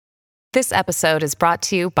This episode is brought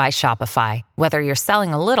to you by Shopify. Whether you're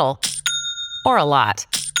selling a little or a lot,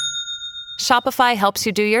 Shopify helps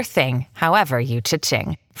you do your thing, however you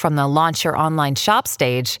cha-ching. From the launch your online shop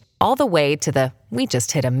stage, all the way to the we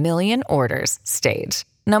just hit 1 million orders stage.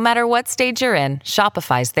 No matter what stage you're in,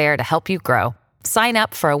 Shopify's there to help you grow. Sign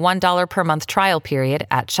up for a $1 per month trial period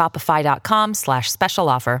at shopify.com/special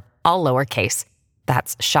offer, all lowercase.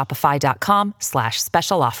 That's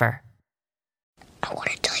shopify.com/special offer. I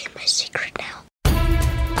want to tell you my secret now.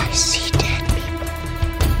 I see dead people.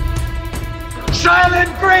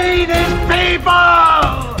 Silent Green is people!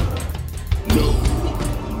 No,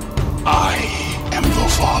 I am the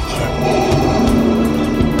Father.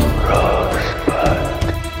 Rosebud.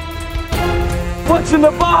 What's in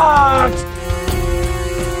the box?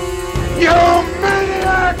 You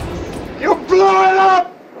maniac! You blew it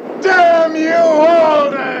up! Damn you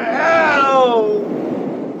all to hell!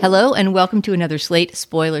 Hello and welcome to another Slate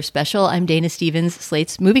Spoiler Special. I'm Dana Stevens,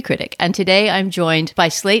 Slate's movie critic, and today I'm joined by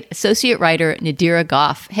Slate associate writer Nadira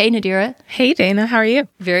Goffe. Hey, Nadira. Hey, Dana. How are you?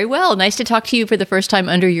 Very well. Nice to talk to you for the first time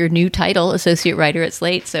under your new title, associate writer at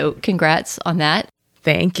Slate, so congrats on that.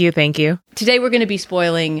 Thank you. Thank you. Today we're going to be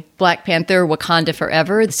spoiling Black Panther: Wakanda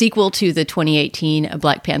Forever, the sequel to the 2018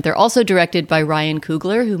 Black Panther, also directed by Ryan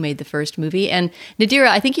Coogler, who made the first movie. And Nadira,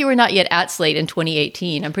 I think you were not yet at Slate in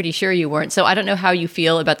 2018. I'm pretty sure you weren't. So I don't know how you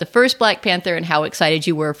feel about the first Black Panther and how excited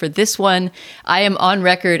you were for this one. I am on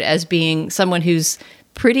record as being someone who's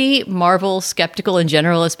pretty Marvel skeptical in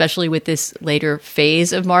general, especially with this later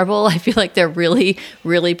phase of Marvel. I feel like they're really,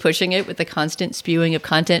 really pushing it with the constant spewing of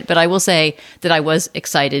content. But I will say that I was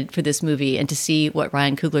excited for this movie and to see what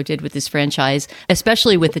Ryan Coogler did with this franchise,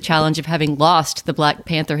 especially with the challenge of having lost the Black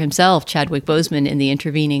Panther himself, Chadwick Boseman, in the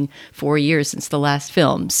intervening 4 years since the last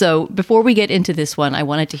film. So before we get into this one, I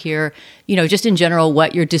wanted to hear, just in general,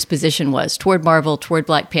 what your disposition was toward Marvel, toward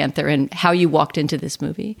Black Panther, and how you walked into this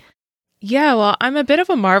movie. Yeah, well, I'm a bit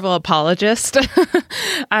of a Marvel apologist.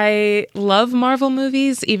 I love Marvel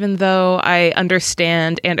movies, even though I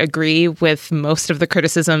understand and agree with most of the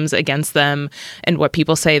criticisms against them and what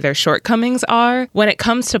people say their shortcomings are. When it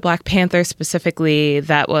comes to Black Panther specifically,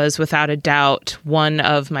 that was without a doubt one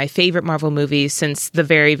of my favorite Marvel movies since the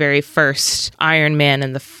very, very first Iron Man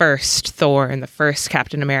and the first Thor and the first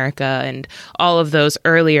Captain America and all of those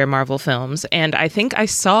earlier Marvel films. And I think I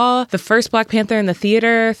saw the first Black Panther in the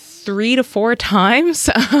theater 3 to 4 times.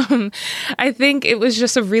 I think it was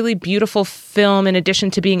just a really beautiful film in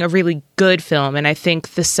addition to being a really good film. And I think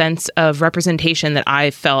the sense of representation that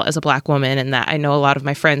I felt as a Black woman and that I know a lot of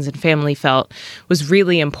my friends and family felt was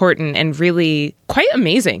really important and really quite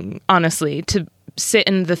amazing, honestly, to sit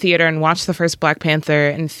in the theater and watch the first Black Panther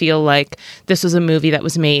and feel like this was a movie that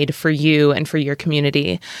was made for you and for your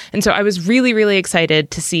community. And so I was really, really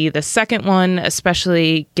excited to see the second one,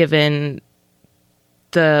 especially given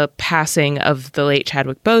the passing of the late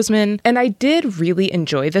Chadwick Boseman. And I did really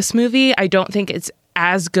enjoy this movie. I don't think it's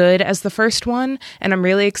as good as the first one, and I'm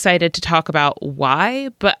really excited to talk about why.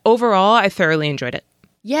 But overall, I thoroughly enjoyed it.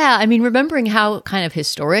 Yeah, I mean, remembering how kind of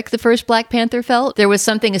historic the first Black Panther felt, there was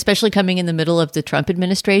something, especially coming in the middle of the Trump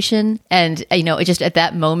administration. And, just at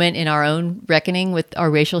that moment in our own reckoning with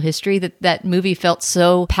our racial history, that movie felt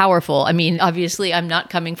so powerful. I mean, obviously, I'm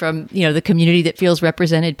not coming from, the community that feels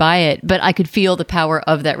represented by it, but I could feel the power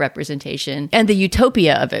of that representation and the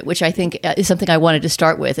utopia of it, which I think is something I wanted to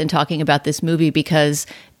start with in talking about this movie, because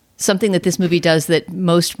something that this movie does that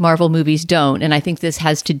most Marvel movies don't. And I think this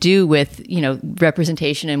has to do with,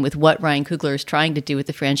 representation and with what Ryan Coogler is trying to do with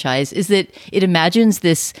the franchise, is that it imagines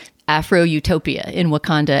this Afro-utopia in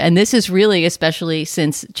Wakanda. And this is really, especially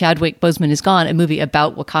since Chadwick Boseman is gone, a movie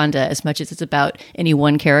about Wakanda as much as it's about any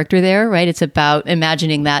one character there, right? It's about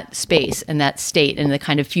imagining that space and that state and the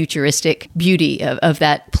kind of futuristic beauty of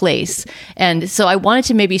that place. And so I wanted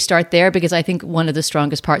to maybe start there because I think one of the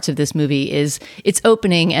strongest parts of this movie is its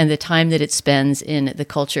opening and the time that it spends in the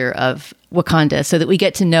culture of Wakanda, so that we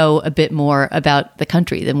get to know a bit more about the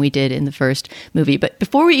country than we did in the first movie. But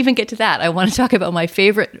before we even get to that, I want to talk about my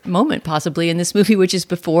favorite moment possibly in this movie, which is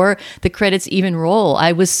before the credits even roll.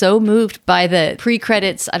 I was so moved by the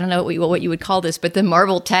pre-credits, I don't know what you would call this, but the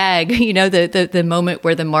Marvel tag, the moment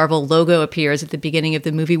where the Marvel logo appears at the beginning of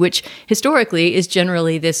the movie, which historically is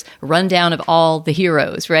generally this rundown of all the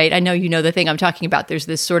heroes, right? I know you know the thing I'm talking about. There's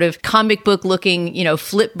this sort of comic book looking,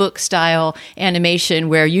 flip book style animation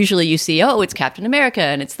where usually you see be, oh, it's Captain America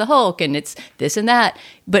and it's the Hulk and it's this and that.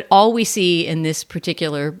 But all we see in this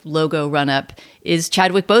particular logo run-up is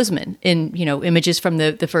Chadwick Boseman in, images from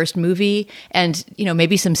the first movie and,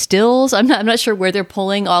 maybe some stills. I'm not sure where they're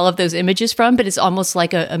pulling all of those images from, but it's almost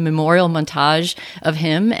like a memorial montage of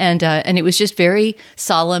him. And it was just very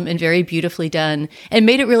solemn and very beautifully done and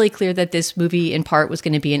made it really clear that this movie in part was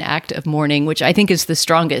going to be an act of mourning, which I think is the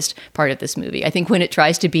strongest part of this movie. I think when it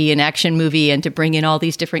tries to be an action movie and to bring in all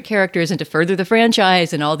these different characters and to further the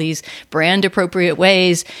franchise in all these brand appropriate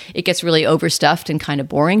ways, it gets really overstuffed and kind of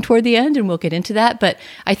boring toward the end, and we'll get into that. But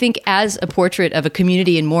I think as a portrait of a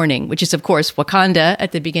community in mourning, which is, of course, Wakanda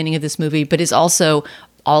at the beginning of this movie, but is also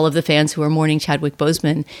all of the fans who are mourning Chadwick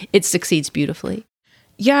Boseman, it succeeds beautifully.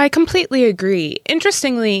 Yeah, I completely agree.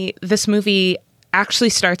 Interestingly, this movie actually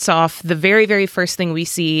starts off, the very, very first thing we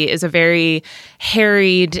see is a very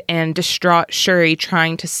harried and distraught Shuri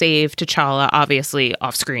trying to save T'Challa, obviously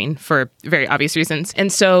off screen for very obvious reasons.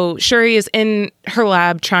 And so Shuri is in her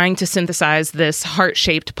lab trying to synthesize this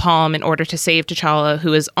heart-shaped palm in order to save T'Challa,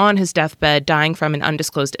 who is on his deathbed dying from an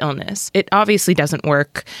undisclosed illness. It obviously doesn't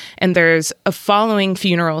work. And there's a following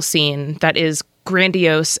funeral scene that is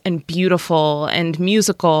grandiose and beautiful and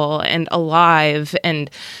musical and alive and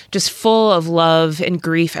just full of love and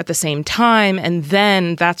grief at the same time. And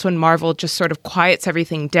then that's when Marvel just sort of quiets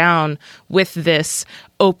everything down with this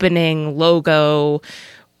opening logo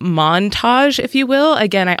montage, if you will.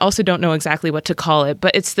 Again, I also don't know exactly what to call it,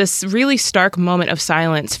 but it's this really stark moment of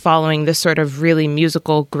silence following this sort of really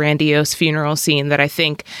musical, grandiose funeral scene that I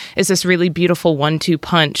think is this really beautiful 1-2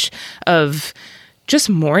 punch of just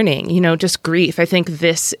mourning, just grief. I think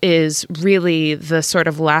this is really the sort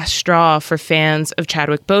of last straw for fans of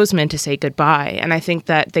Chadwick Boseman to say goodbye. And I think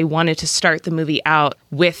that they wanted to start the movie out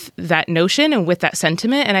with that notion and with that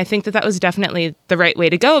sentiment. And I think that that was definitely the right way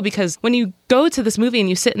to go, because when you go to this movie and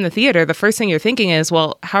you sit in the theater, the first thing you're thinking is,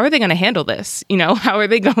 well, how are they going to handle this? How are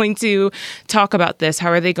they going to talk about this?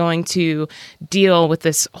 How are they going to deal with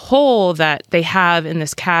this hole that they have in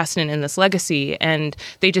this cast and in this legacy? And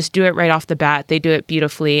they just do it right off the bat. They do it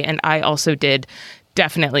beautifully. And I also did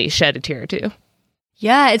definitely shed a tear or two.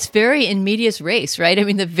 Yeah, it's very in medias res, right? I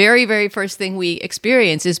mean, the very, very first thing we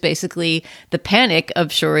experience is basically the panic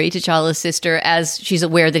of Shuri, T'Challa's sister, as she's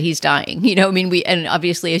aware that he's dying. And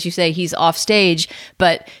obviously, as you say, he's off stage,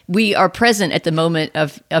 but we are present at the moment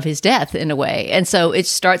of his death in a way. And so it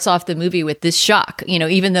starts off the movie with this shock,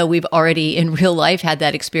 even though we've already in real life had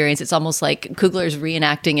that experience. It's almost like Coogler's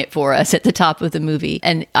reenacting it for us at the top of the movie.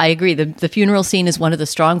 And I agree, the funeral scene is one of the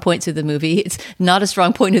strong points of the movie. It's not a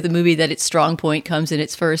strong point of the movie that its strong point comes in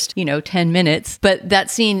its first, 10 minutes. But that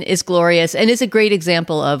scene is glorious and is a great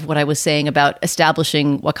example of what I was saying about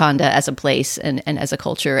establishing Wakanda as a place and as a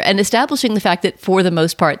culture, and establishing the fact that for the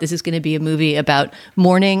most part, this is going to be a movie about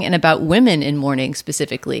mourning and about women in mourning,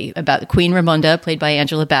 specifically about Queen Ramonda, played by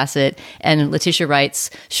Angela Bassett, and Letitia Wright's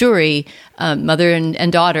Shuri, mother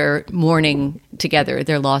and daughter, mourning together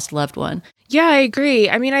their lost loved one. Yeah, I agree.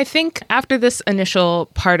 I mean, I think after this initial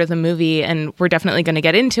part of the movie, and we're definitely going to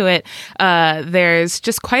get into it, there's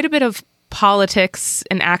just quite a bit of politics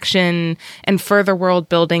and action and further world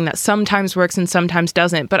building that sometimes works and sometimes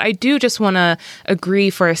doesn't. But I do just want to agree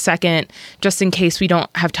for a second, just in case we don't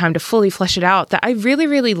have time to fully flesh it out, that I really,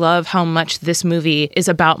 really love how much this movie is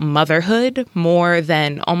about motherhood more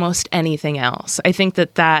than almost anything else. I think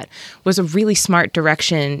that that was a really smart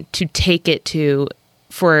direction to take it to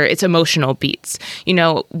for its emotional beats.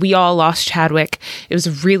 We all lost Chadwick. It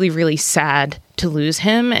was really, really sad to lose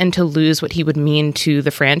him and to lose what he would mean to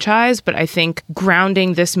the franchise. But I think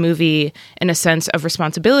grounding this movie in a sense of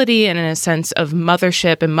responsibility and in a sense of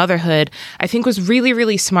mothership and motherhood, I think was really,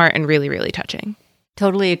 really smart and really, really touching.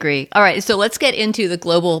 Totally agree. All right, so let's get into the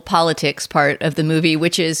global politics part of the movie,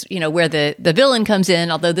 which is, where the villain comes in,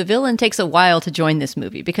 although the villain takes a while to join this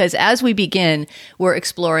movie, because as we begin, we're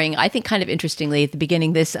exploring, I think kind of interestingly at the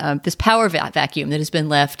beginning, this power vacuum that has been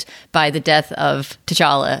left by the death of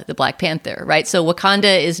T'Challa, the Black Panther, right? So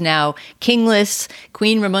Wakanda is now kingless.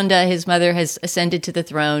 Queen Ramonda, his mother, has ascended to the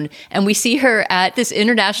throne, and we see her at this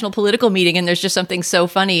international political meeting, and there's just something so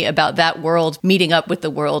funny about that world meeting up with the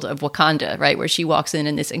world of Wakanda, right, where she walks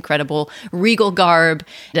in this incredible regal garb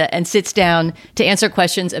and sits down to answer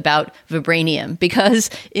questions about vibranium. Because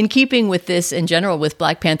in keeping with this in general, with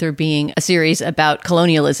Black Panther being a series about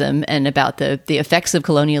colonialism and about the effects of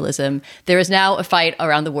colonialism, there is now a fight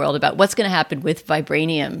around the world about what's going to happen with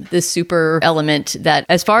vibranium, this super element that,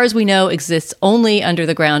 as far as we know, exists only under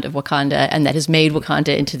the ground of Wakanda, and that has made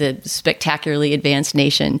Wakanda into the spectacularly advanced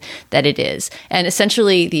nation that it is. And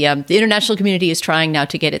essentially, the international community is trying now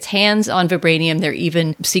to get its hands on vibranium. they're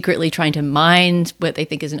even secretly trying to mine what they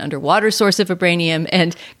think is an underwater source of vibranium.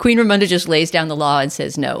 And Queen Ramonda just lays down the law and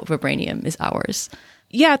says, no, vibranium is ours.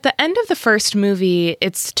 Yeah, at the end of the first movie,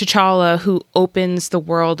 it's T'Challa who opens the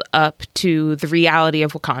world up to the reality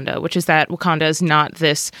of Wakanda, which is that Wakanda is not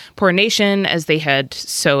this poor nation as they had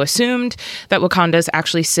so assumed, that Wakanda is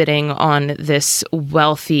actually sitting on this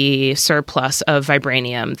wealthy surplus of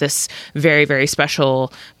vibranium, this very, very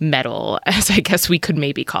special metal, as I guess we could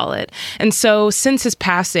maybe call it. And so since his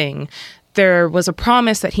passing, there was a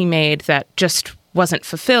promise that he made that just wasn't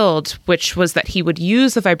fulfilled, which was that he would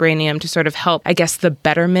use the vibranium to sort of help, I guess, the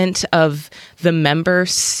betterment of the member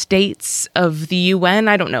states of the UN.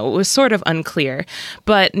 I don't know. It was sort of unclear.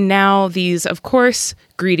 But now these, of course,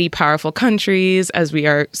 greedy, powerful countries, as we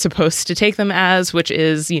are supposed to take them as, which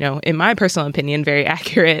is, in my personal opinion, very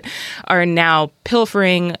accurate, are now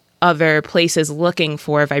pilfering other places looking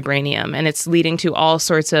for vibranium. And it's leading to all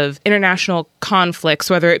sorts of international conflicts,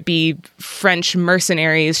 whether it be French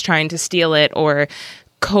mercenaries trying to steal it or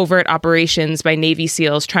covert operations by Navy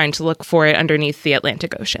SEALs trying to look for it underneath the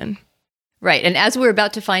Atlantic Ocean. Right. And as we're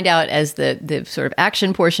about to find out as the sort of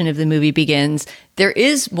action portion of the movie begins, there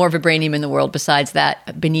is more vibranium in the world besides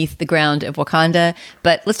that beneath the ground of Wakanda.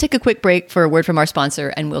 But let's take a quick break for a word from our sponsor,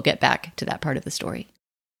 and we'll get back to that part of the story.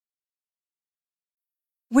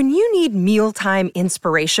 When you need mealtime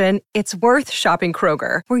inspiration, it's worth shopping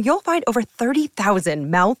Kroger, where you'll find over 30,000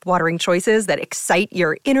 mouth-watering choices that excite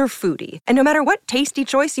your inner foodie. And no matter what tasty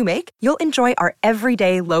choice you make, you'll enjoy our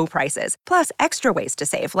everyday low prices, plus extra ways to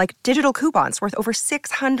save, like digital coupons worth over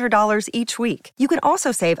 $600 each week. You can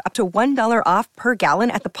also save up to $1 off per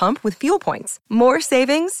gallon at the pump with fuel points. More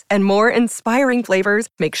savings and more inspiring flavors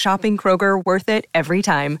make shopping Kroger worth it every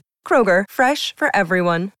time. Kroger, fresh for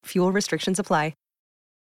everyone. Fuel restrictions apply.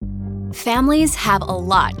 Families have a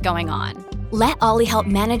lot going on. Let Ollie help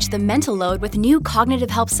manage the mental load with new cognitive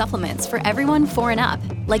help supplements for everyone 4 and up,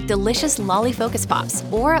 like delicious Lolly Focus Pops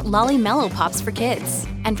or Lolly Mellow Pops for kids.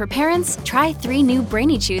 And for parents, try 3 new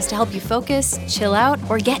Brainy Chews to help you focus, chill out,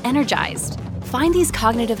 or get energized. Find these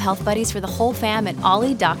cognitive health buddies for the whole fam at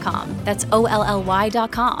ollie.com. That's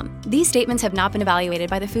OLLY.com. These statements have not been evaluated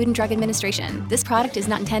by the Food and Drug Administration. This product is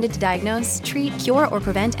not intended to diagnose, treat, cure, or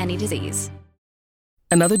prevent any disease.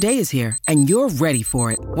 Another day is here, and you're ready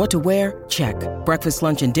for it. What to wear? Check. Breakfast,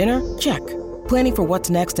 lunch, and dinner? Check. Planning for what's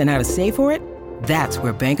next and how to save for it? That's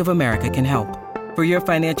where Bank of America can help. For your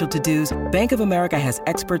financial to-dos, Bank of America has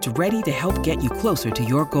experts ready to help get you closer to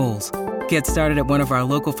your goals. Get started at one of our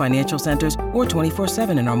local financial centers or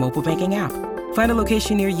 24/7 in our mobile banking app. Find a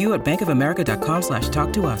location near you at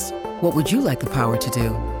bankofamerica.com/talktous. What would you like the power to do?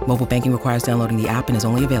 Mobile banking requires downloading the app and is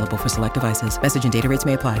only available for select devices. Message and data rates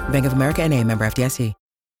may apply. Bank of America NA, member FDIC.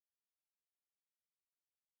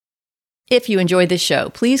 If you enjoyed this show,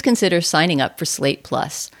 please consider signing up for Slate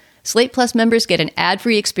Plus. Slate Plus members get an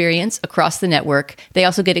ad-free experience across the network. They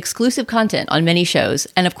also get exclusive content on many shows.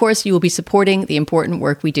 And of course, you will be supporting the important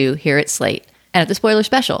work we do here at Slate. And at the Spoiler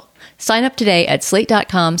Special, sign up today at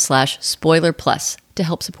slate.com/spoilerplus to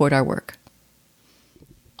help support our work.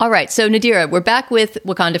 All right, so Nadira, we're back with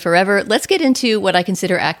Wakanda Forever. Let's get into what I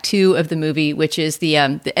consider Act 2 of the movie, which is the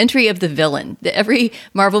entry of the villain. Every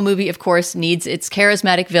Marvel movie, of course, needs its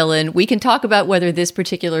charismatic villain. We can talk about whether this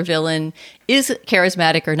particular villain is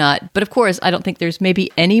charismatic or not. But of course, I don't think there's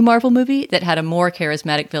maybe any Marvel movie that had a more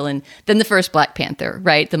charismatic villain than the first Black Panther,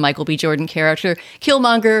 right? The Michael B. Jordan character,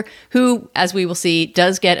 Killmonger, who, as we will see,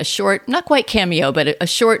 does get a short, not quite cameo, but a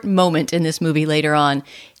short moment in this movie later on.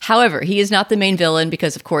 However, he is not the main villain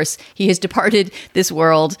because, of course, he has departed this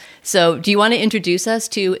world. So do you want to introduce us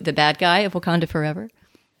to the bad guy of Wakanda Forever?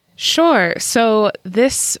 Sure. So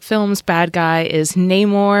this film's bad guy is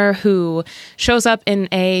Namor, who shows up in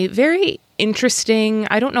a very interesting,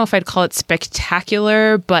 I don't know if I'd call it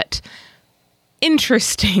spectacular, but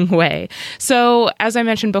interesting way. So as I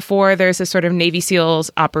mentioned before, there's this sort of Navy SEALs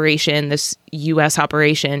operation, this U.S.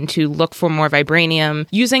 operation to look for more vibranium.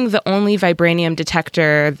 Using the only vibranium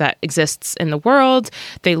detector that exists in the world,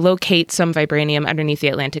 they locate some vibranium underneath the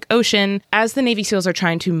Atlantic Ocean. As the Navy SEALs are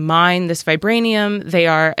trying to mine this vibranium, they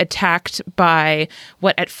are attacked by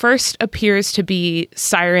what at first appears to be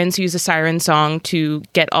sirens, use a siren song to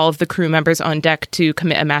get all of the crew members on deck to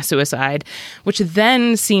commit a mass suicide, which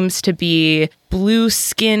then seems to be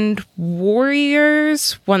blue-skinned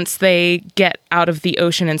warriors once they get out of the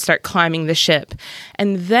ocean and start climbing the ship.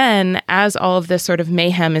 And then, as all of this sort of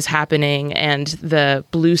mayhem is happening and the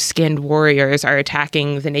blue-skinned warriors are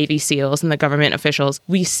attacking the Navy SEALs and the government officials,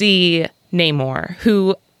 we see Namor,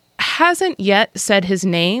 who hasn't yet said his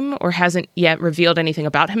name or hasn't yet revealed anything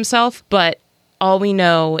about himself, but all we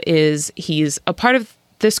know is he's a part of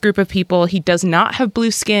this group of people. He does not have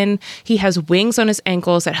blue skin. He has wings on his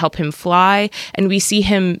ankles that help him fly. And we see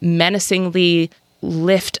him menacingly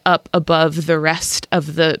lift up above the rest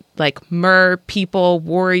of the mer people,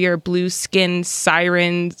 warrior, blue skin,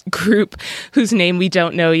 siren group whose name we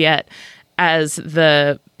don't know yet, as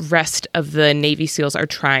the rest of the Navy SEALs are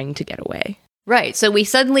trying to get away. Right. So we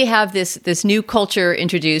suddenly have this new culture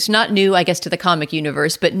introduced, not new, I guess, to the comic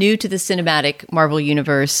universe, but new to the cinematic Marvel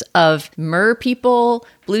universe of mer people,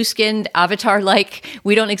 blue-skinned, Avatar-like.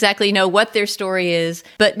 We don't exactly know what their story is,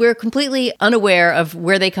 but we're completely unaware of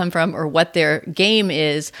where they come from or what their game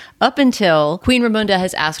is up until Queen Ramonda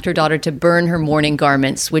has asked her daughter to burn her mourning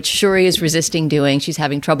garments, which Shuri is resisting doing. She's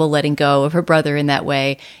having trouble letting go of her brother in that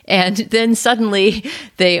way. And then suddenly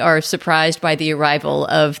they are surprised by the arrival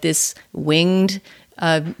of this winged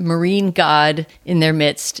marine god in their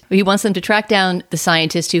midst. He wants them to track down the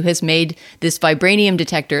scientist who has made this vibranium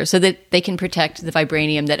detector so that they can protect the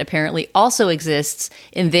vibranium that apparently also exists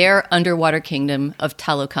in their underwater kingdom of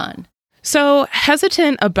Talokan. So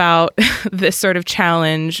hesitant about this sort of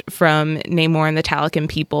challenge from Namor and the Talokan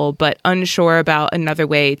people, but unsure about another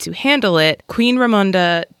way to handle it, Queen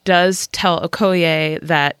Ramonda does tell Okoye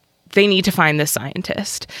that they need to find this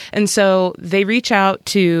scientist. And so they reach out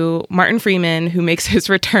to Martin Freeman, who makes his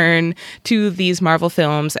return to these Marvel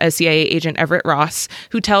films as CIA agent Everett Ross,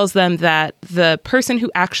 who tells them that the person who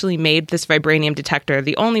actually made this vibranium detector,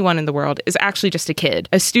 the only one in the world, is actually just a kid,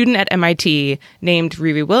 a student at MIT named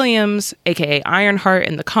Riri Williams, aka Ironheart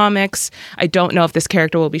in the comics. I don't know if this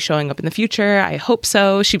character will be showing up in the future. I hope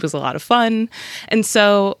so. She was a lot of fun. And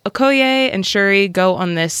so Okoye and Shuri go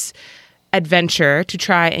on this adventure to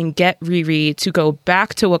try and get Riri to go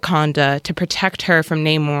back to Wakanda to protect her from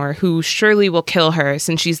Namor, who surely will kill her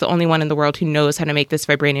since she's the only one in the world who knows how to make this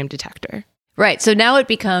vibranium detector. Right. So now it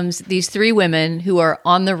becomes these three women who are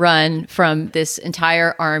on the run from this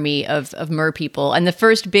entire army of mer people. And the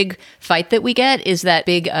first big fight that we get is that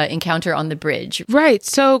big encounter on the bridge. Right.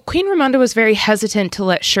 So Queen Ramonda was very hesitant to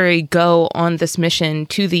let Shuri go on this mission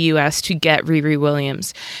to the U.S. to get Riri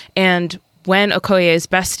Williams. And when Okoye is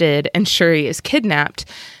bested and Shuri is kidnapped,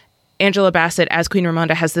 Angela Bassett as Queen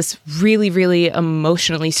Ramonda has this really, really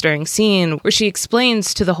emotionally stirring scene where she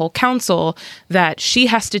explains to the whole council that she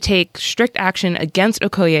has to take strict action against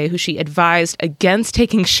Okoye, who she advised against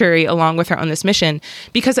taking Shuri along with her on this mission,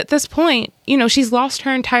 because at this point, she's lost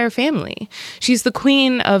her entire family. She's the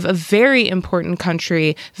queen of a very important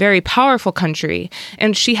country, very powerful country,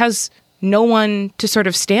 and she has no one to sort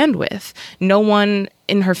of stand with, no one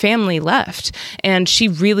in her family left. And she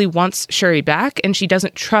really wants Shuri back, and she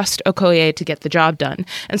doesn't trust Okoye to get the job done.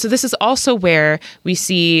 And so this is also where we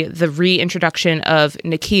see the reintroduction of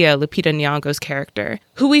Nakia, Lupita Nyong'o's character,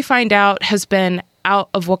 who we find out has been out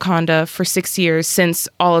of Wakanda for 6 years since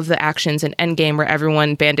all of the actions in Endgame where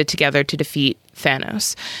everyone banded together to defeat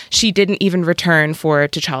Thanos. She didn't even return for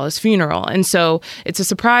T'Challa's funeral. And so it's a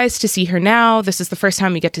surprise to see her now. This is the first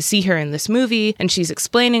time we get to see her in this movie, and she's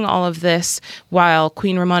explaining all of this while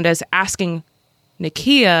Queen Ramonda is asking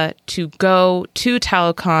Nakia to go to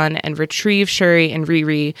Talokan and retrieve Shuri and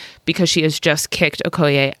Riri because she has just kicked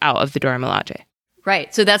Okoye out of the Dora Milaje.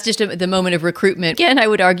 Right. So that's just the moment of recruitment. Again, I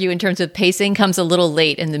would argue in terms of pacing, comes a little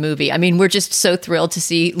late in the movie. I mean, we're just so thrilled to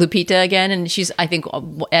see Lupita again. And she's, I think,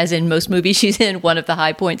 as in most movies, she's in one of the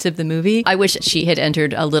high points of the movie. I wish she had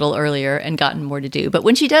entered a little earlier and gotten more to do. But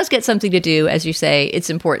when she does get something to do, as you say,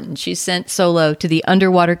 it's important. She's sent solo to the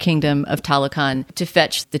underwater kingdom of Talokan to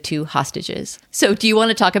fetch the two hostages. So do you want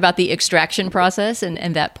to talk about the extraction process and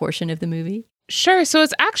that portion of the movie? Sure. So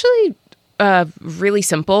it's actually really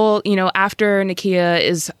simple. After Nakia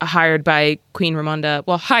is hired by Queen Ramonda,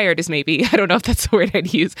 well, hired is maybe, I don't know if that's the word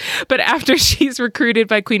I'd use, but after she's recruited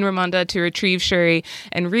by Queen Ramonda to retrieve Shuri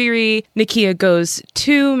and Riri, Nakia goes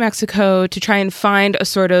to Mexico to try and find a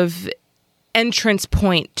sort of entrance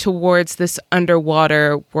point towards this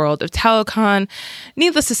underwater world of Talokan.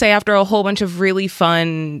 Needless to say, after a whole bunch of really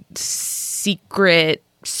fun, secret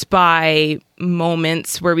spy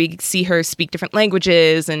moments where we see her speak different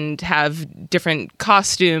languages and have different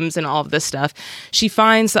costumes and all of this stuff, she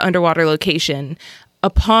finds the underwater location.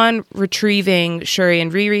 Upon retrieving Shuri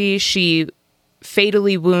and Riri, she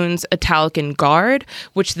fatally wounds a Talokan guard,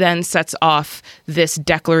 which then sets off this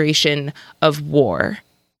declaration of war.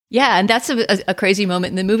 Yeah, and that's a crazy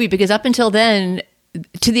moment in the movie because up until then,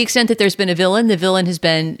 to the extent that there's been a villain, the villain has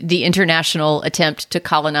been the international attempt to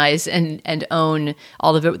colonize and own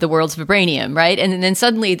all of the world's vibranium, right? And then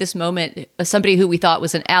suddenly this moment, somebody who we thought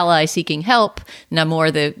was an ally seeking help,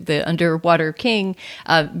 Namor, the underwater king,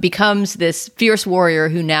 becomes this fierce warrior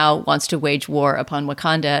who now wants to wage war upon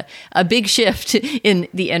Wakanda. A big shift in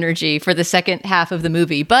the energy for the second half of the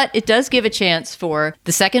movie, but it does give a chance for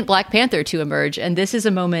the second Black Panther to emerge. And this is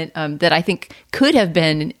a moment that I think could have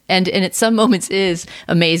been, and at some moments is,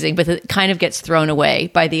 amazing, but it kind of gets thrown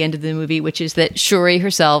away by the end of the movie, which is that Shuri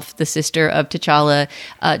herself, the sister of T'Challa,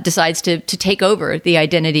 decides to take over the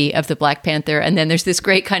identity of the Black Panther. And then there's this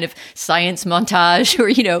great kind of science montage,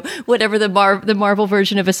 or, whatever the Marvel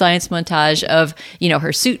version of a science montage of,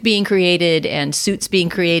 her suit being created and suits being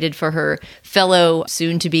created for her fellow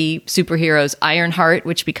soon-to-be superheroes, Ironheart,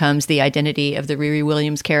 which becomes the identity of the Riri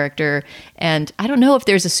Williams character. And I don't know if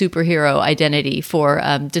there's a superhero identity for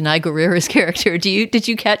Denai Gurira's character. Did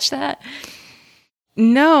you catch that?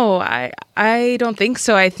 No, I don't think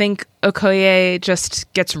so. I think Okoye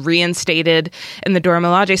just gets reinstated in the Dora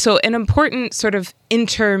Milaje. So an important sort of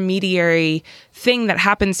intermediary thing that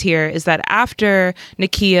happens here is that after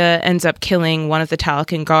Nakia ends up killing one of the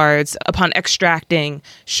Talakan guards upon extracting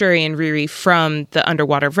Shuri and Riri from the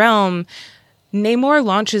underwater realm, Namor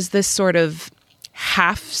launches this sort of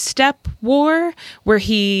half-step war where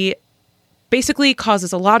he basically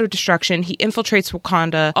causes a lot of destruction. He infiltrates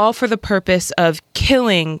Wakanda, all for the purpose of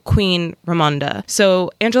killing Queen Ramonda.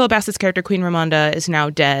 So Angela Bassett's character, Queen Ramonda, is now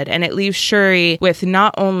dead, and it leaves Shuri with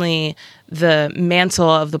not only the mantle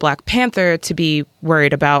of the Black Panther to be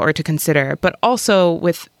worried about or to consider, but also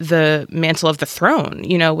with the mantle of the throne.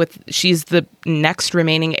 She's the next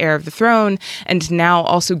remaining heir of the throne, and now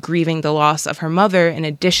also grieving the loss of her mother in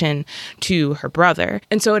addition to her brother.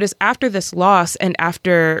 And so it is after this loss, and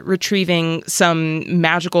after retrieving some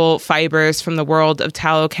magical fibers from the world of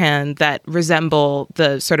Talokan that resemble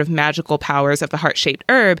the sort of magical powers of the heart-shaped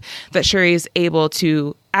herb, that Shuri is able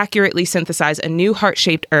to accurately synthesize a new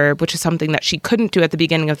heart-shaped herb, which is something that she couldn't do at the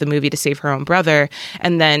beginning of the movie to save her own brother,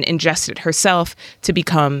 and then ingest it herself to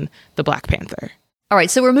become the Black Panther. All right,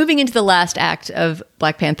 so we're moving into the last act of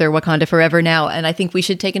Black Panther Wakanda Forever now, and I think we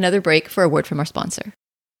should take another break for a word from our sponsor.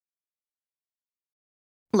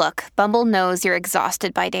 Look, Bumble knows you're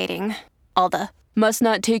exhausted by dating. All the must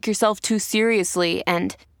not take yourself too seriously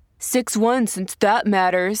and 6'1" since that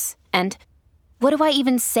matters. And what do I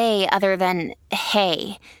even say other than,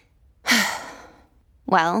 hey?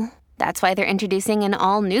 Well, that's why they're introducing an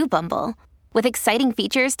all-new Bumble, with exciting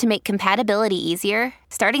features to make compatibility easier,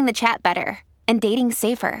 starting the chat better, and dating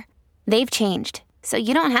safer. They've changed, so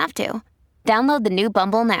you don't have to. Download the new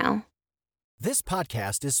Bumble now. This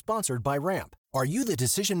podcast is sponsored by Ramp. Are you the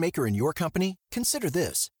decision maker in your company? Consider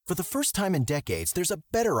this. For the first time in decades, there's a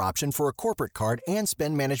better option for a corporate card and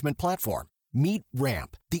spend management platform. Meet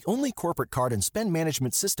Ramp, the only corporate card and spend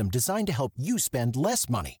management system designed to help you spend less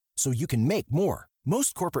money so you can make more.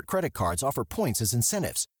 Most corporate credit cards offer points as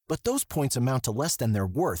incentives, but those points amount to less than their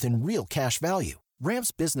worth in real cash value.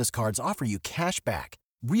 Ramp's business cards offer you cash back,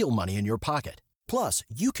 real money in your pocket. Plus,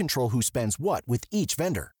 you control who spends what with each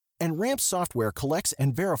vendor. And Ramp's software collects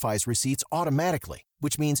and verifies receipts automatically,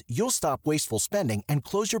 which means you'll stop wasteful spending and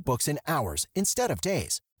close your books in hours instead of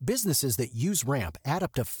days. Businesses that use Ramp add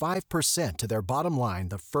up to 5% to their bottom line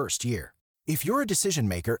the first year. If you're a decision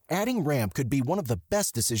maker, adding Ramp could be one of the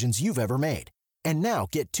best decisions you've ever made. And now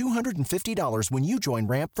get $250 when you join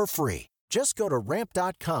Ramp for free. Just go to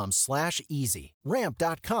ramp.com/easy.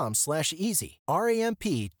 Ramp.com/easy.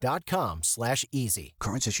 RAMP.com/easy.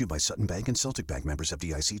 Cards issued by Sutton Bank and Celtic Bank, members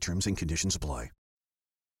FDIC. Terms and conditions apply.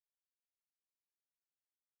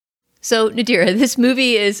 So, Nadira, this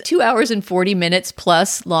movie is 2 hours and 40 minutes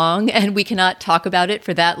plus long, and we cannot talk about it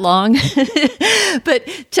for that long. But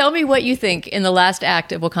tell me what you think in the last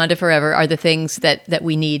act of Wakanda Forever are the things that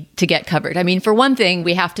we need to get covered. I mean, for one thing,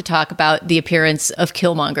 we have to talk about the appearance of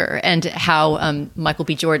Killmonger and how Michael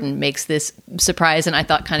B. Jordan makes this surprise and I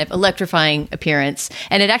thought kind of electrifying appearance.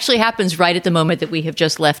 And it actually happens right at the moment that we have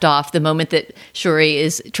just left off, the moment that Shuri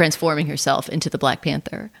is transforming herself into the Black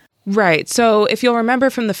Panther. Right. So if you'll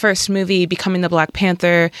remember from the first movie, Becoming the Black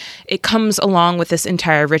Panther, it comes along with this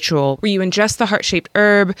entire ritual where you ingest the heart-shaped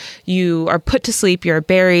herb, you are put to sleep, you're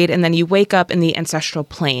buried, and then you wake up in the ancestral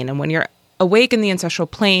plane. And when you're awake in the ancestral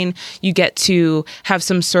plane, you get to have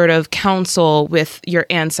some sort of counsel with your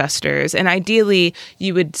ancestors. And ideally,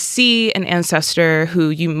 you would see an ancestor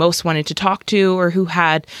who you most wanted to talk to or who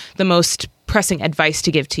had the most pressing advice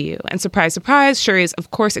to give to you. And surprise, surprise, Shuri is,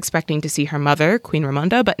 of course, expecting to see her mother, Queen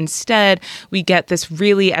Ramonda, but instead we get this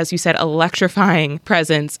really, as you said, electrifying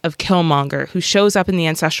presence of Killmonger, who shows up in the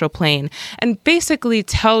ancestral plane and basically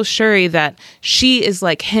tells Shuri that she is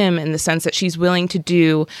like him in the sense that she's willing to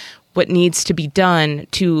do what needs to be done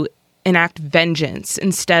to enact vengeance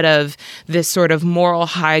instead of this sort of moral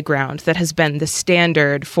high ground that has been the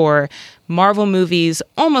standard for Marvel movies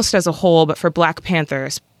almost as a whole, but for Black Panther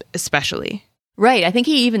especially. Right. I think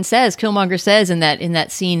he even says, Killmonger says in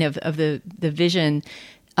that scene of the Vision,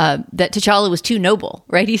 that T'Challa was too noble,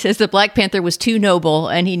 right? He says that Black Panther was too noble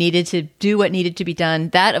and he needed to do what needed to be done.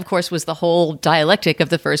 That, of course, was the whole dialectic of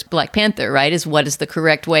the first Black Panther, right? Is what is the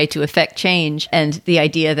correct way to effect change, and the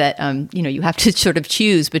idea that, you have to sort of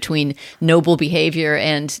choose between noble behavior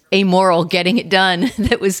and amoral getting it done.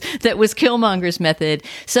 That was Killmonger's method.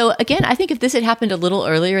 So again, I think if this had happened a little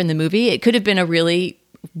earlier in the movie, it could have been a really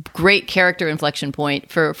great character inflection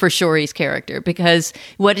point for Shuri's character, because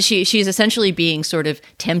what is she's essentially being sort of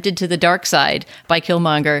tempted to the dark side by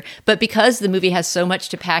Killmonger, but because the movie has so much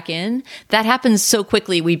to pack in, that happens so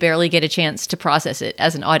quickly we barely get a chance to process it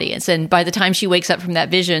as an audience. And by the time she wakes up from that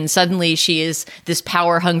vision, suddenly she is this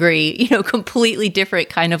power hungry, completely different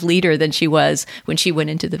kind of leader than she was when she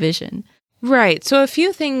went into the vision. Right. So a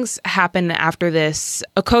few things happen after this.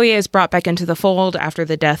 Okoye is brought back into the fold after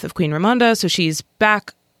the death of Queen Ramonda, so she's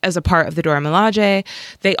back as a part of the Dora Milaje.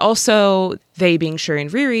 They being Shuri and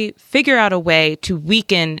Riri, figure out a way to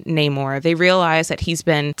weaken Namor. They realize that he's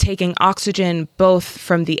been taking oxygen both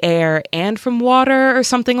from the air and from water or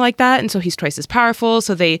something like that, and so he's twice as powerful.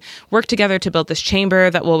 So they work together to build this chamber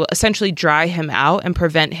that will essentially dry him out and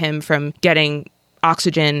prevent him from getting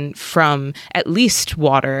oxygen from at least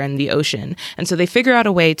water and the ocean. And so they figure out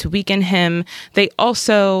a way to weaken him. They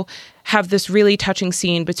also have this really touching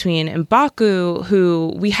scene between M'Baku,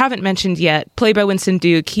 who we haven't mentioned yet, played by Winston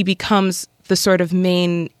Duke. He becomes the sort of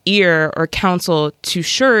main ear or counsel to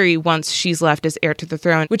Shuri once she's left as heir to the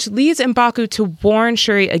throne, which leads M'Baku to warn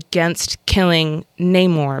Shuri against killing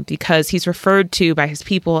Namor, because he's referred to by his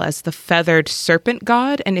people as the feathered serpent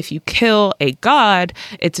god. And if you kill a god,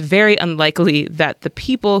 it's very unlikely that the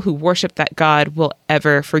people who worship that god will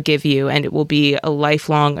ever forgive you, and it will be a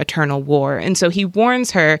lifelong eternal war. And so he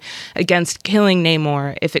warns her against killing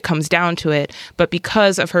Namor if it comes down to it. But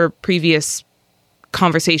because of her previous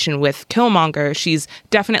conversation with Killmonger, she's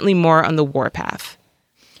definitely more on the warpath.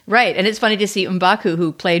 Right. And it's funny to see M'Baku,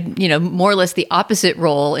 who played, more or less the opposite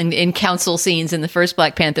role in council scenes in the first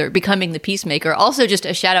Black Panther, becoming the peacemaker. Also, just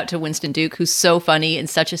a shout out to Winston Duke, who's so funny and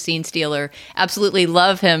such a scene stealer. Absolutely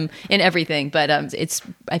love him in everything. But it's,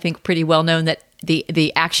 I think, pretty well known that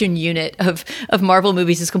the action unit of Marvel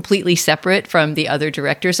movies is completely separate from the other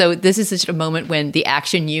director. So this is just a moment when the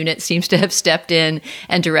action unit seems to have stepped in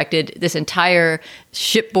and directed this entire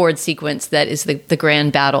shipboard sequence that is the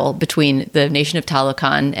grand battle between the nation of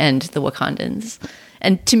Talokan and the Wakandans.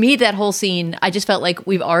 And to me, that whole scene, I just felt like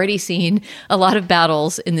we've already seen a lot of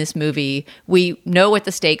battles in this movie. We know what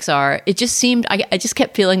the stakes are. It just seemed, I just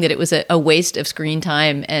kept feeling that it was a waste of screen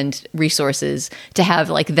time and resources to have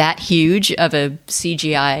like that huge of a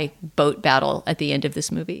CGI boat battle at the end of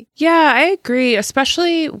this movie. Yeah, I agree,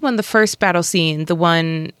 especially when the first battle scene, the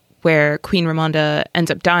one where Queen Ramonda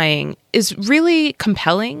ends up dying, is really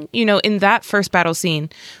compelling. In that first battle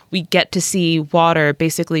scene, we get to see water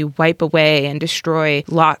basically wipe away and destroy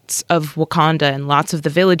lots of Wakanda and lots of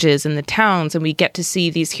the villages and the towns. And we get to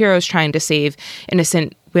see these heroes trying to save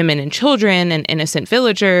innocent women and children and innocent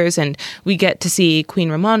villagers. And we get to see Queen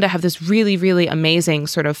Ramonda have this really, really amazing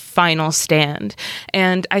sort of final stand.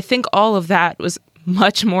 And I think all of that was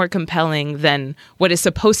much more compelling than what is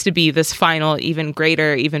supposed to be this final, even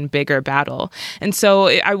greater, even bigger battle. And so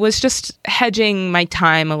I was just hedging my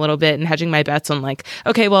time a little bit and hedging my bets on like,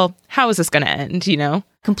 okay, well, how is this going to end,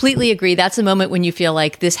 Completely agree. That's a moment when you feel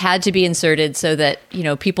like this had to be inserted so that,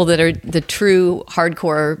 people that are the true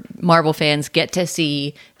hardcore Marvel fans get to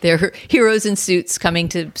see their heroes in suits coming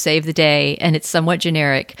to save the day, and it's somewhat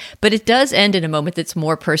generic. But it does end in a moment that's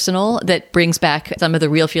more personal, that brings back some of the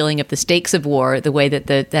real feeling of the stakes of war, the way that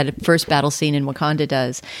that first battle scene in Wakanda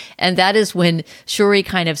does. And that is when Shuri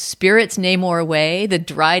kind of spirits Namor away, the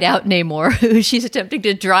dried out Namor, who she's attempting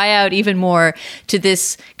to dry out even more, to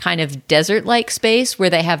this kind of desert-like space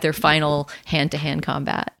where they have their final hand-to-hand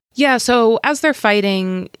combat. Yeah, so as they're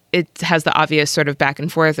fighting, it has the obvious sort of back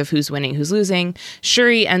and forth of who's winning, who's losing.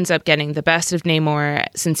 Shuri ends up getting the best of Namor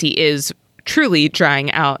since he is truly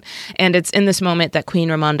drying out. And it's in this moment that Queen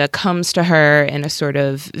Ramonda comes to her in a sort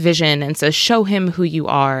of vision and says, show him who you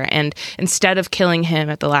are. And instead of killing him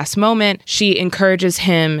at the last moment, she encourages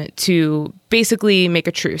him to basically make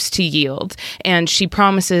a truce, to yield. And she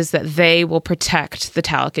promises that they will protect the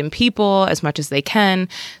Talokan people as much as they can,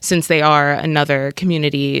 since they are another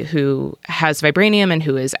community who has vibranium and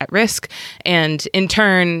who is at risk. And in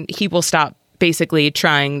turn, he will stop basically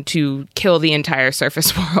trying to kill the entire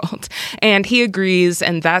surface world. And he agrees,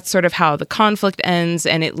 and that's sort of how the conflict ends,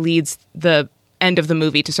 and it leads the end of the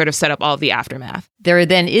movie to sort of set up all of the aftermath. There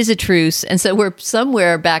then is a truce, and so we're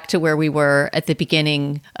somewhere back to where we were at the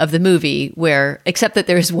beginning of the movie, where, except that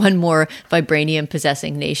there's one more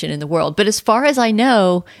vibranium-possessing nation in the world. But as far as I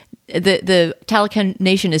know, the Talokan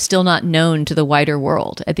nation is still not known to the wider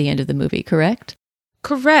world at the end of the movie, correct?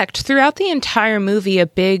 Correct. Throughout the entire movie, a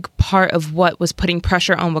big part of what was putting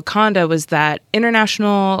pressure on Wakanda was that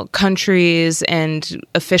international countries and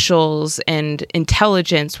officials and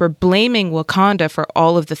intelligence were blaming Wakanda for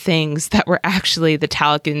all of the things that were actually the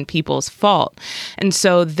Talokan people's fault. And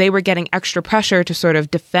so they were getting extra pressure to sort of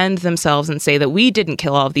defend themselves and say that we didn't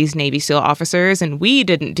kill all of these Navy SEAL officers and we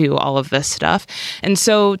didn't do all of this stuff. And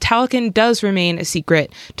so Talokan does remain a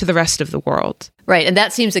secret to the rest of the world. Right. And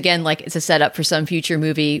that seems, again, like it's a setup for some future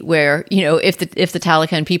movie where, you know, if the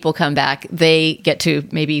Talokan people come back, they get to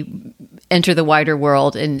maybe enter the wider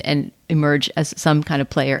world and emerge as some kind of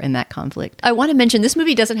player in that conflict. I want to mention this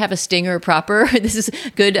movie doesn't have a stinger proper. This is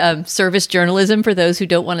good service journalism for those who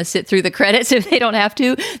don't want to sit through the credits if they don't have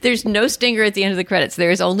to. There's no stinger at the end of the credits.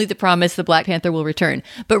 There is only the promise the Black Panther will return.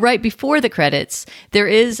 But right before the credits, there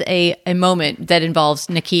is a moment that involves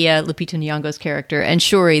Nakia, Lupita Nyong'o's character, and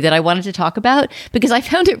Shuri that I wanted to talk about because I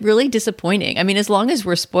found it really disappointing. I mean, as long as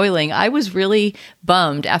we're spoiling, I was really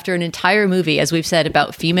bummed after an entire movie, as we've said,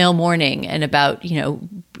 about female mourning and about, you know,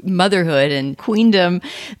 motherhood and queendom,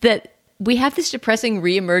 that we have this depressing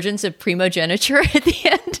reemergence of primogeniture at the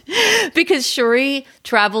end because Shuri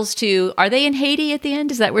travels to, are they in Haiti at the end?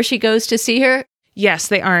 Is that where she goes to see her? Yes,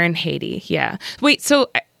 they are in Haiti. Yeah. Wait, so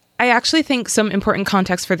I actually think some important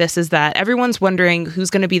context for this is that everyone's wondering who's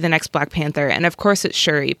going to be the next Black Panther. And of course it's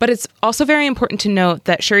Shuri. But it's also very important to note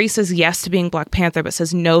that Shuri says yes to being Black Panther, but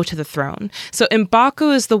says no to the throne. So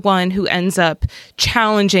M'Baku is the one who ends up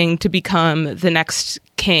challenging to become the next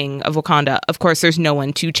king of Wakanda. Of course, there's no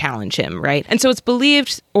one to challenge him, right? And so it's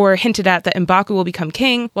believed or hinted at that M'Baku will become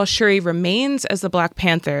king while Shuri remains as the Black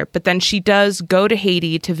Panther, but then she does go to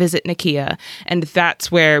Haiti to visit Nakia, and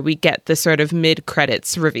that's where we get the sort of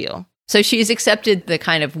mid-credits reveal. So she's accepted the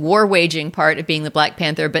kind of war-waging part of being the Black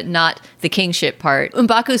Panther, but not the kingship part.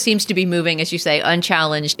 M'Baku seems to be moving, as you say,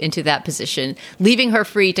 unchallenged into that position, leaving her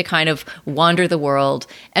free to kind of wander the world.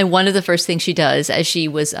 And one of the first things she does, as she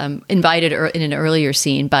was invited in an earlier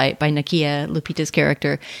scene by Nakia, Lupita's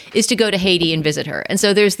character, is to go to Haiti and visit her. And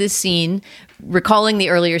so there's this scene recalling the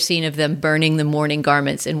earlier scene of them burning the mourning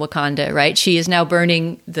garments in Wakanda, right? She is now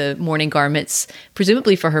burning the mourning garments,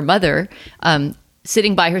 presumably for her mother,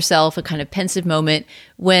 sitting by herself, a kind of pensive moment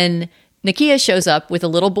when Nakia shows up with a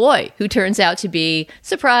little boy who turns out to be,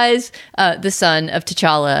 surprise, the son of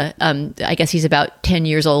T'Challa. I guess he's about 10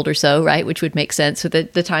 years old or so, right? Which would make sense with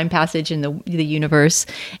the time passage in the universe.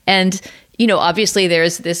 And, you know, obviously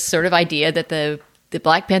there's this sort of idea that the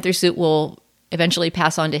Black Panther suit will eventually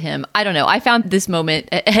pass on to him. I don't know. I found this moment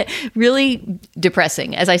really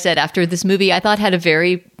depressing. As I said, after this movie, I thought had a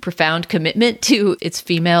very profound commitment to its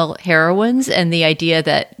female heroines and the idea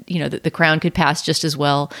that, you know, that the crown could pass just as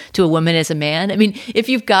well to a woman as a man. I mean, if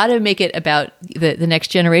you've got to make it about the next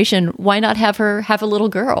generation, why not have her have a little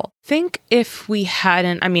girl? I think if we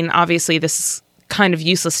hadn't, I mean, obviously this is kind of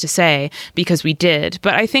useless to say because we did,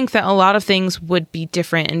 but I think that a lot of things would be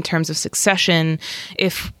different in terms of succession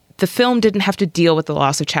if the film didn't have to deal with the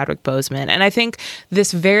loss of Chadwick Boseman. And I think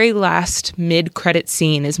this very last mid-credit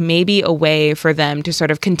scene is maybe a way for them to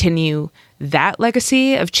sort of continue that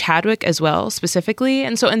legacy of Chadwick as well, specifically.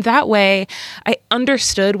 And so in that way, I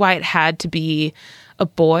understood why it had to be a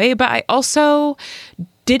boy, but I also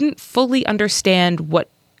didn't fully understand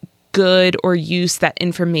what good or use that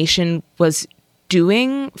information was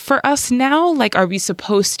doing for us now. Like, are we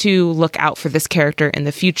supposed to look out for this character in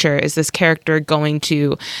the future? Is this character going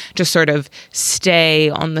to just sort of stay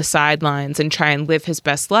on the sidelines and try and live his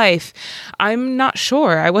best life? I'm not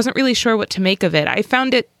sure. I wasn't really sure what to make of it. I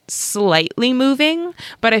found it slightly moving,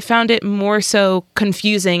 but I found it more so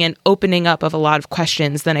confusing and opening up of a lot of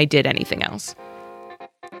questions than I did anything else.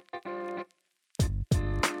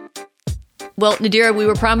 Well, Nadira, we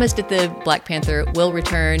were promised that the Black Panther will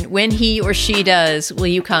return. When he or she does, will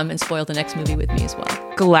you come and spoil the next movie with me as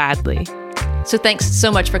well? Gladly. So thanks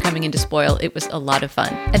so much for coming in to spoil. It was a lot of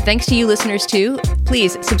fun. And thanks to you listeners too.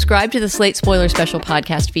 Please subscribe to the Slate Spoiler Special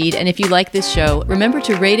podcast feed. And if you like this show, remember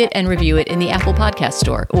to rate it and review it in the Apple Podcast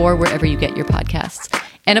Store or wherever you get your podcasts.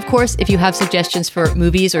 And of course, if you have suggestions for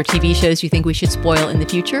movies or TV shows you think we should spoil in the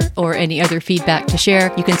future, or any other feedback to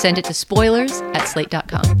share, you can send it to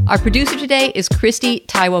spoilers@slate.com. Our producer today is Christy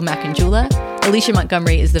Taiwo Makanjula. Alicia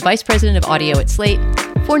Montgomery is the Vice President of Audio at Slate.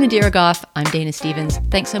 For Nadira Goff, I'm Dana Stevens.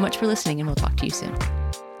 Thanks so much for listening, and we'll talk to you soon.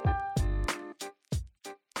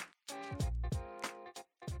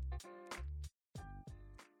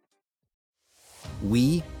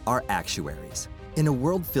 We are actuaries. In a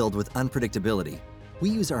world filled with unpredictability, we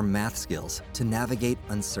use our math skills to navigate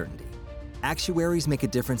uncertainty. Actuaries make a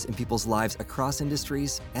difference in people's lives across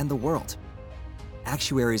industries and the world.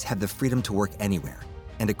 Actuaries have the freedom to work anywhere,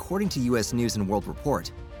 and according to U.S. News & World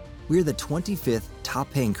Report, we're the 25th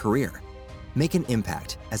top-paying career. Make an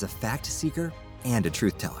impact as a fact seeker and a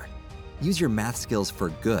truth teller. Use your math skills for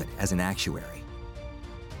good as an actuary.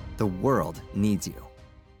 The world needs you.